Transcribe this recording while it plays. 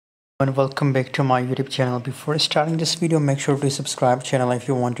And welcome back to my YouTube channel. Before starting this video, make sure to subscribe channel if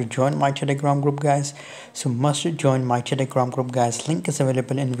you want to join my Telegram group, guys. So must join my Telegram group, guys. Link is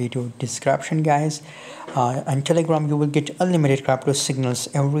available in video description, guys. On Telegram you will get unlimited crypto signals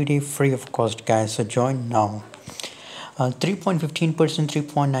every day free of cost, guys. So join now. 3.15%,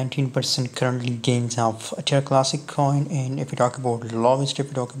 3.19% currently gains of Terra Classic coin, and if you talk about lowest, if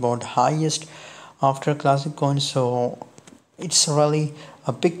you talk about highest after Classic coin, so it's really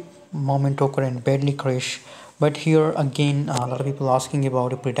a big moment occur and badly crash. But here again, a lot of people asking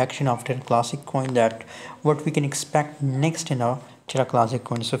about a prediction after Classic coin, that what we can expect next in a Terra Classic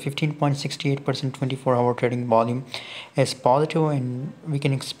coin. So 15.68% 24-hour trading volume is positive, and we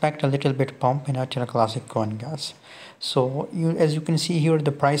can expect a little bit pump in a Terra Classic coin, guys. So as you can see here,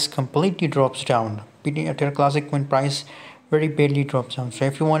 the price completely drops down. Terra Classic coin price very badly drops down. So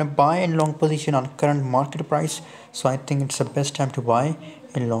if you want to buy in long position on current market price, so I think it's the best time to buy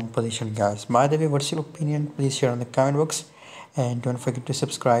in long position, guys. By the way, what's your opinion? Please share in the comment box, and don't forget to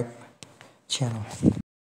subscribe channel.